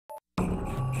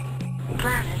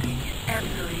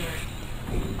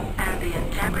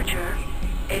Temperature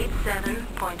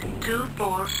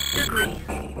 87.24 degrees.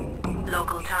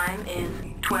 Local time is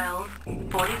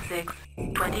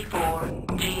 12:46:24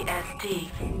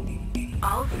 GST.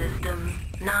 All systems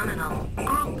nominal.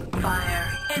 Group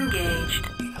fire engaged.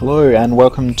 Hello and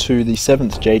welcome to the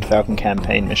 7th Jade Falcon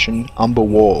campaign mission, Umber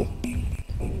Wall.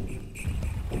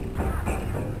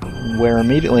 We're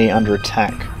immediately under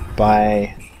attack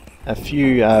by a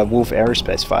few Wolf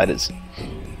aerospace fighters.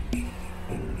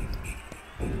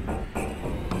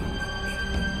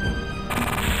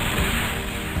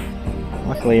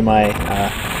 Luckily my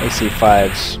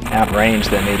AC-5s outrange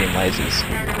their medium lasers,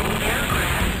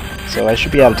 so I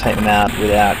should be able to take them out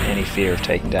without any fear of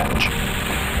taking damage.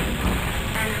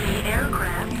 Enemy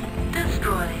aircraft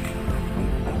destroyed.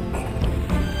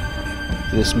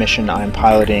 For this mission I'm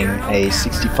piloting a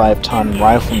 65-ton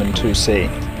Rifleman 2C,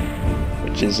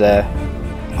 which is a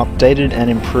updated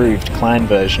and improved Klein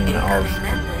version of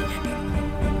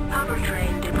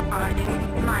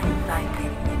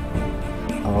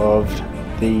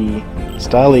the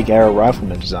Star League era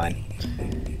Rifleman design.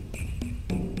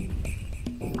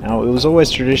 Now, it was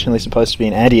always traditionally supposed to be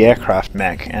an anti-aircraft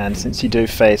mech, and since you do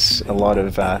face a lot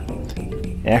of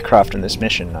aircraft in this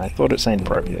mission, I thought it seemed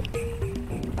appropriate.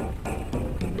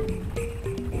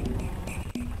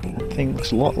 That thing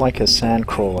looks a lot like a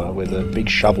sandcrawler with a big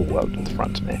shovel welded to the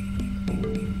front to me.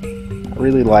 I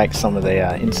really like some of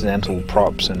the incidental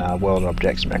props and world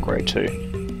objects in Mechwarrior 2.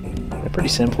 They're pretty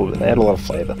simple, but they add a lot of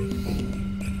flavour.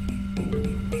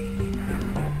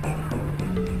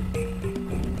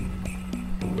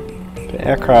 For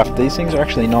aircraft, these things are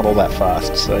actually not all that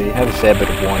fast, so you have a fair bit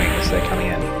of warning as they're coming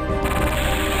in.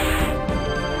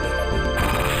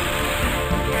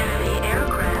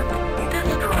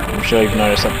 I'm sure you've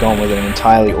noticed I've gone with an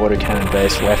entirely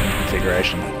autocannon-based weapon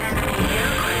configuration,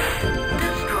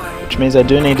 which means I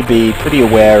do need to be pretty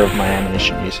aware of my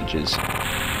ammunition usages.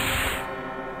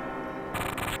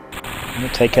 I'm going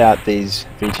to take out these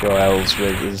VTOLs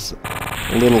with as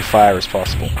little fire as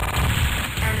possible,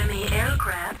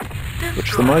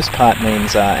 which for the most part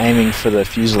means aiming for the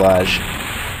fuselage,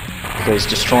 because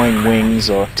destroying wings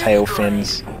or tail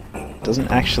fins doesn't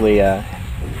actually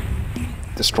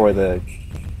destroy the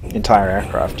entire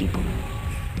aircraft. You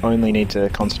only need to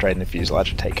concentrate on the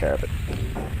fuselage and take care of it.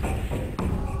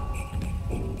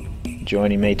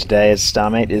 Joining me today as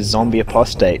Starmate is Zombie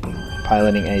Apostate,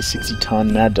 piloting a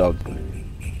 60-ton Mad Dog.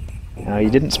 Now, he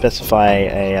didn't specify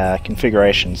a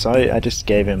configuration, so I just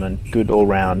gave him a good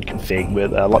all-round config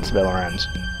with lots of LRMs.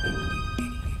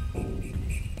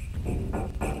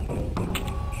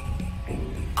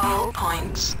 All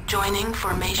points joining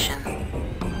formation.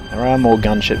 There are more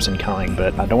gunships incoming,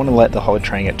 but I don't want to let the hover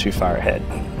train get too far ahead.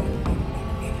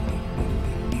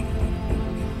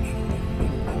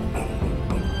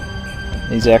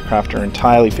 These aircraft are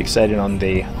entirely fixated on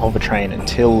the hover train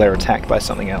until they're attacked by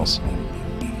something else.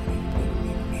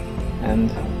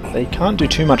 And they can't do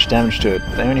too much damage to it,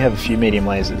 they only have a few medium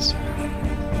lasers.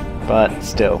 But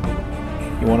still,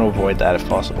 you want to avoid that if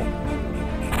possible.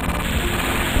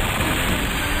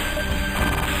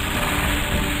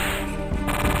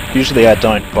 Usually I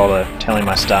don't bother telling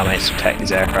my Starmates to attack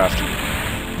these aircraft.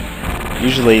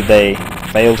 Usually they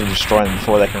fail to destroy them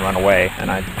before they can run away,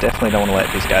 and I definitely don't want to let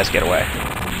these guys get away.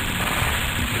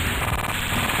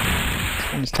 This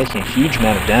one is taking a huge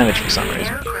amount of damage for some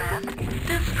reason.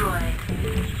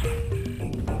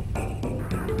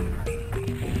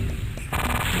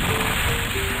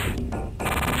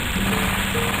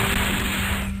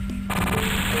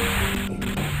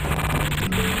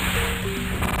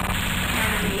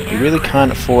 You really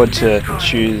can't afford to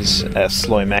choose a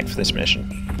slow mech for this mission.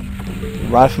 The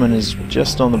Rifleman is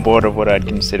just on the border of what I'd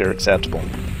consider acceptable.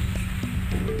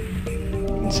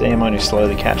 You can see I'm only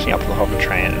slowly catching up to the hover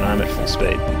train, and I'm at full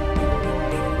speed.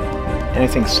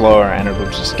 Anything slower and it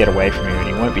will just get away from you, and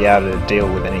you won't be able to deal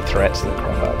with any threats that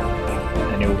crop up.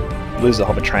 And you'll lose the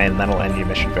hover train, and that'll end your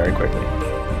mission very quickly.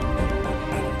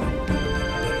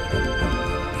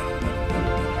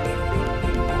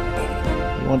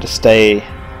 You want to stay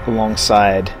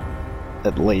alongside,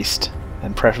 at least,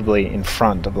 and preferably in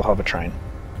front of the hover train.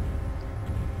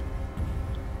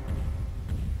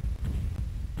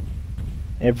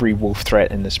 Every wolf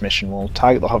threat in this mission will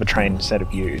target the hover train instead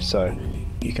of you, so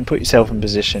you can put yourself in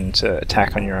position to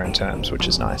attack on your own terms, which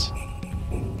is nice.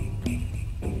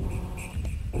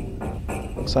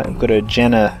 Looks like we've got a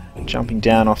Jenna jumping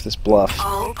down off this bluff.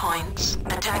 All points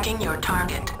attacking your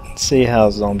target. Let's see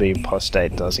how Zombie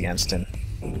Apostate does against him.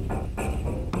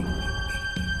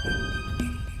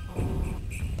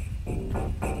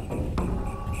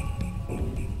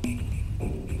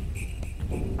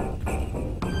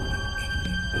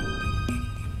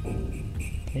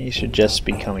 He should just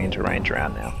be coming into range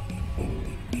around now.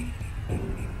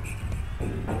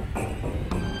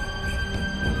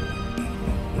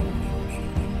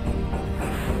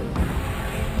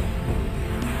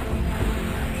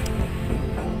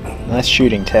 Nice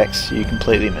shooting, Tex. You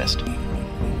completely missed.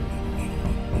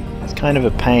 It's kind of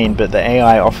a pain, but the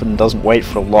AI often doesn't wait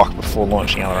for a lock before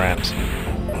launching LRMs.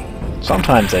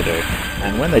 Sometimes they do,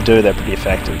 and when they do they're pretty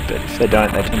effective, but if they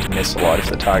don't they tend to miss a lot if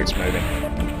the target's moving.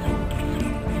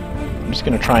 I'm just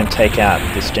going to try and take out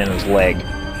this Jenner's leg,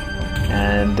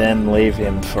 and then leave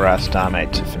him for our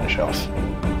starmate to finish off.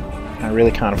 I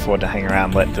really can't afford to hang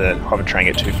around and let the hover train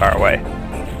get too far away.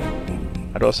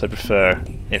 I'd also prefer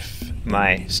if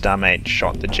my starmate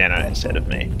shot the Jenner instead of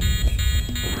me.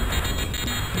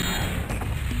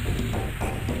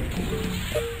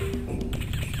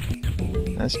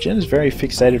 This Jenner's very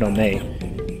fixated on me.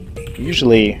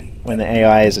 Usually when the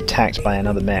AI is attacked by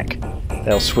another mech,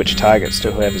 they'll switch targets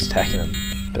to whoever's attacking them,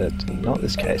 but not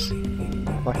this case.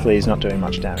 Luckily he's not doing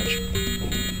much damage.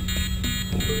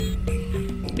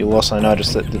 You'll also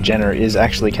notice that the Jenner is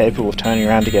actually capable of turning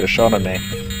around to get a shot on me.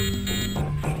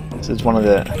 This is one of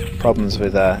the problems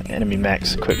with enemy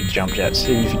mechs equipped with jump jets.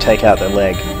 Even if you take out their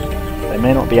leg, they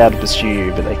may not be able to pursue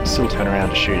you, but they can still turn around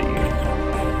to shoot at you.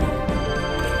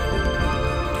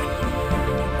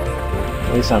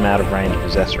 At least I'm out of range of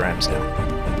his SRMs now.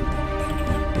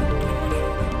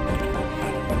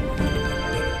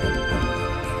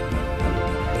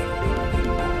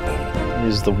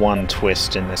 Here's the one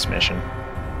twist in this mission.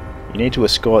 You need to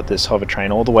escort this hover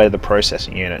train all the way to the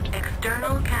processing unit,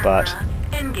 but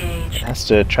it has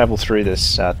to travel through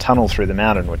this tunnel through the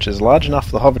mountain, which is large enough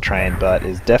for the hover train, but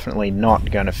is definitely not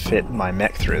going to fit my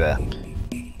mech through there.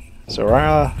 So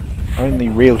our only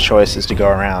real choice is to go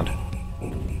around.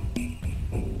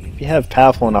 If you have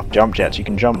powerful enough jump jets, you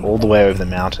can jump all the way over the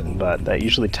mountain, but that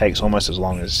usually takes almost as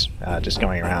long as just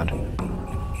going around.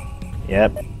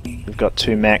 Yep, we've got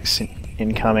two mechs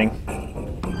incoming,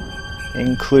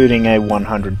 including a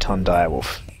 100-ton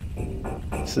direwolf.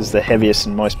 This is the heaviest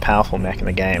and most powerful mech in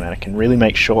the game, and it can really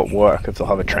make short work of the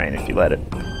hover train if you let it.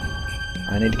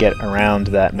 I need to get around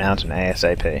that mountain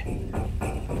ASAP.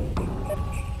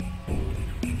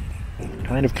 I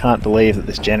kind of can't believe that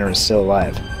this Jenner is still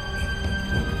alive.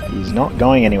 He's not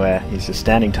going anywhere, he's a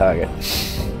standing target.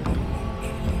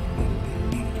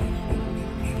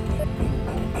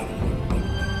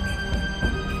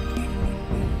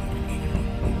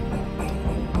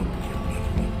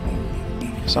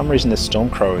 For some reason this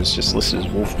Stormcrow is just listed as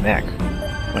Wolf Mech,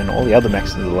 when all the other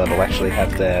mechs in the level actually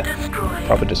have their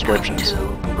proper descriptions.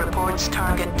 Reports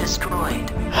target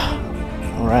destroyed.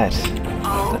 Alright,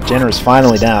 the Jenner is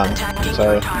finally down,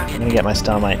 so I'm going to get my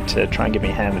Starmate to try and give me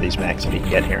a hand with these mechs if he can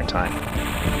get here in time.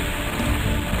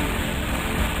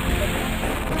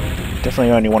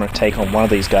 Definitely only want to take on one of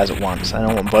these guys at once. I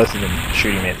don't want both of them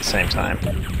shooting me at the same time.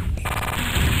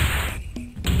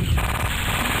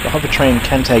 The hover train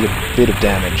can take a bit of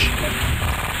damage,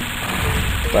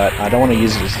 but I don't want to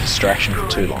use it as a distraction for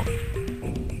too long.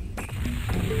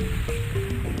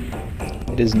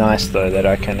 It is nice though that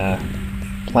I can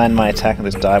plan my attack on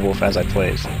this direwolf as I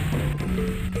please.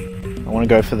 I want to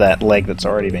go for that leg that's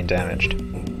already been damaged.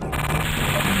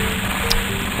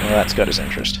 Well, that's got his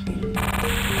interest. The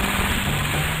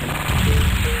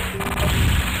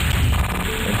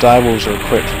direwolves are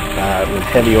equipped with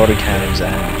heavy autocannons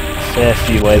and a fair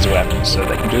few laser weapons, so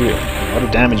they can do a lot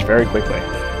of damage very quickly,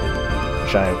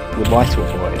 which I would like to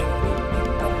avoid.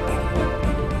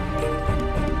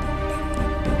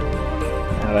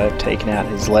 Now that I've taken out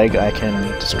his leg, I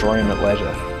can destroy him at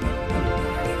leisure.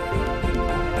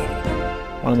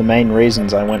 One of the main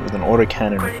reasons I went with an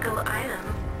autocannon. Critical item.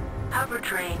 Hover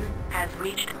train has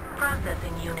reached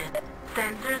processing unit.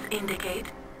 Sensors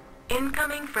indicate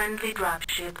incoming friendly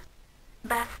dropship.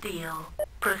 Bastille.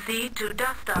 Proceed to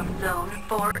dust-off zone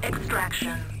for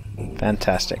extraction.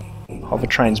 Fantastic. Hover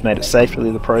train's made it safe to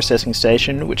leave the processing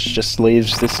station, which just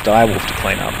leaves this direwolf to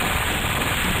clean up.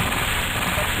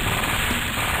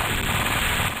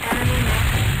 Enemy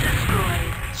mech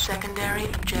destroyed. Secondary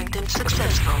objective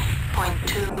successful. Point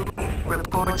 2.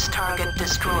 Reports target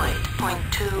destroyed. Point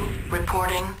 2.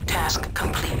 Reporting task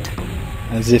complete.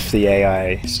 As if the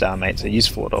AI starmates are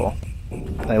useful at all.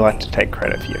 They like to take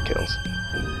credit for your kills.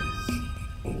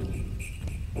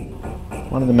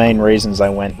 One of the main reasons I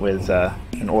went with an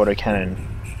autocannon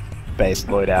based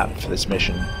loadout for this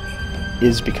mission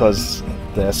is because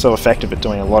they're so effective at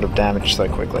doing a lot of damage so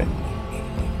quickly.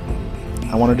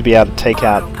 I wanted to be able to take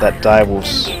out that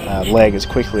direwolf's leg as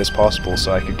quickly as possible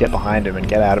so I could get behind him and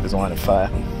get out of his line of fire.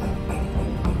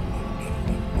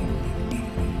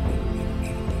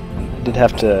 I did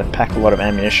have to pack a lot of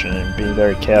ammunition and be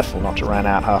very careful not to run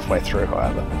out halfway through,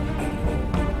 however.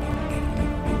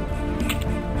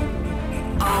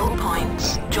 All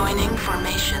points joining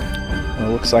formation. Well,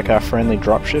 it looks like our friendly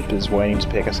dropship is waiting to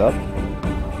pick us up.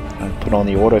 I've put on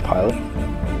the autopilot.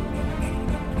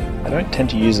 I don't tend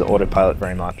to use the autopilot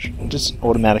very much. It just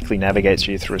automatically navigates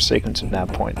you through a sequence of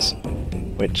nav points,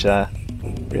 which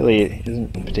really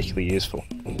isn't particularly useful.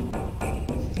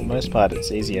 For the most part, it's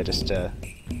easier just to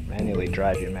manually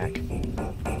drive your mech,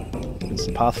 since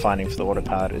the pathfinding for the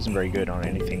autopilot isn't very good on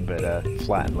anything but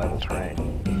flat and level terrain.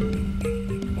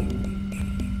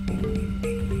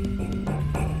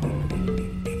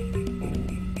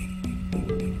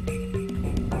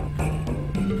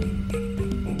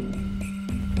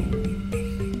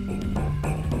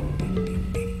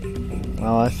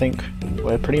 Well, I think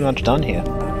we're pretty much done here.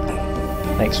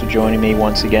 Thanks for joining me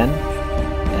once again,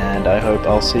 and I hope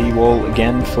I'll see you all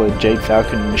again for Jade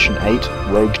Falcon Mission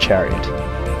 8, Rogue Chariot.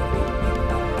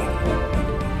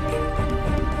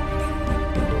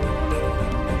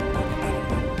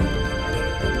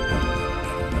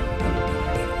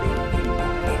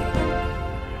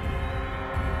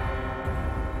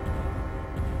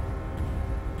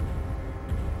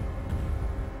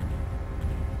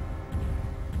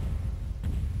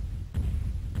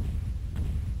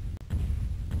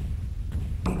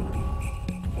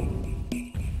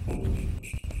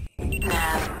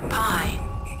 Nav Pi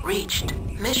reached.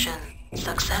 Mission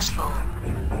successful.